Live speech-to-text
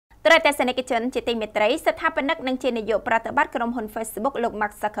ត្រូវតែសនិកជនជាទីមេត្រីស្ថាបនិកនិងជានាយកប្រតិបត្តិក្រុមហ៊ុន Facebook លោក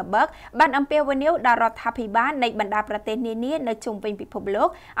Mark Zuckerberg បានអំពាវនាវដល់រដ្ឋាភិបាលនៃបណ្ដាប្រទេសនានានៅជុំវិញពិភពលោក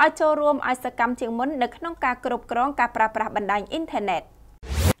ឲ្យចូលរួមឲ្យសកម្មជាងមុននៅក្នុងការគ្រប់គ្រងការប្រើប្រាស់បណ្ដាញអ៊ីនធឺណិត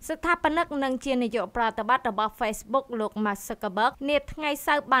ស្ថាបនិកនិងជានាយកប្រតិបត្តិរបស់ Facebook លោក Mark Zuckerberg នាថ្ងៃ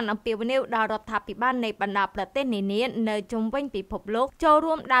សៅរ៍បានអំពាវនាវដល់រដ្ឋាភិបាលនៃបណ្ដាប្រទេសនានានៅជុំវិញពិភពលោកចូល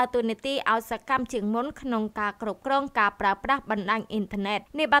រួមដើរតួនាទីឲ្យសកម្មជាងមុនក្នុងការគ្រប់គ្រងការប្រើប្រាស់បណ្ដាញអ៊ីនធឺណិត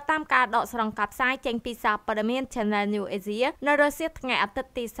នេះបើតាមការដកស្រង់ការផ្សាយចេញពីសារព័ត៌មាន Channel New Asia នៅរុស្ស៊ីថ្ងៃអាទិត្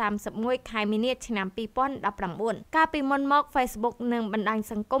យទី31ខែមីនា ឆ្នាំ2019កាលពីមុនមក Facebook និងបណ្ដាញ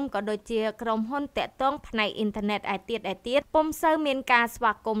សង្គមក៏ដូចជាក្រុមហ៊ុនតាក់ទងផ្នែកអ៊ីនធឺណិតឯទៀតពុំសូវមានការស្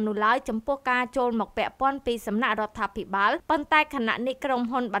វាគមន៍នោះឡើយចំពោះការចូលមកពាក់ព័ន្ធពីសំណាក់រដ្ឋាភិបាលប៉ុន្តែខណៈនេះក្រុម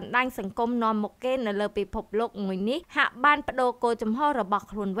ហ៊ុនបណ្ដាញសង្គមនាំមុខគេនៅលើពិភពលោកមួយនេះហាក់បានបដូរគោលចំហរបស់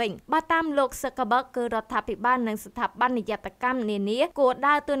ខ្លួនវិញបើតាមលោក Zuckerberg គឺរដ្ឋាភិបាលនិងស្ថាប័ននិយត្តកម្មនានាគួរ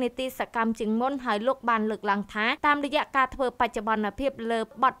ដើរតួនាទីសកម្មជាងមុនហើយលោកបានលើកឡើងថាតាមរយៈការធ្វើបច្ចុប្បន្នភាពលើ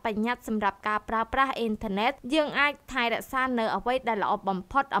បទបញ្ញត្តិសម្រាប់ការប្រើប្រាស់អ៊ីនធឺណិតយើងអាចថែរក្សានៅអ្វីដែលល្អបំ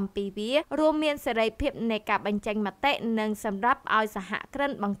ផុតអំពីវារួមមានសេរីភាពនៃការបញ្ចេញមតិនិងសម្រាប់ឲ្យសហគ្រិ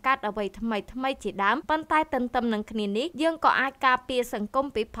នបង្កើតអ្វីថ្មីជាដើមប៉ុន្តែទន្ទឹមនឹងគ្នានេះយើងក៏អាចការពារសង្គម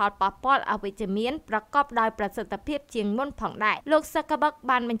ពីផលប៉ះពាល់អវិជ្ជមានប្រកបដោយប្រសិទ្ធភាពជាងមុនផងដែរលោក Zuckerberg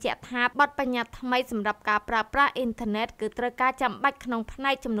បានបញ្ជាក់ថាបទបញ្ញត្តិថ្មីសម្រាប់ការប្រើប្រាស់អ៊ីនធឺណិតគឺត្រូវការចាំបាច់ក្នុងផ្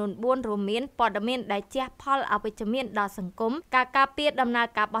នែកចំនួន4រួមមានព័ត៌មានដែលជះផលអវិជ្ជមានដល់សង្គមការការពារដំណើរ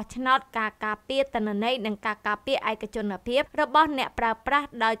ការបោះឆ្នោតការការពារទិន្នន័យនិងការការពារឯកជនភាពរបស់អ្នកប្រើប្រាស់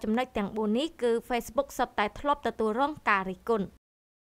ដោយចំណុចទាំង4នេះគឺ Facebook សុទ្ធតែធ្លាប់ទទួលរងការរិះគន់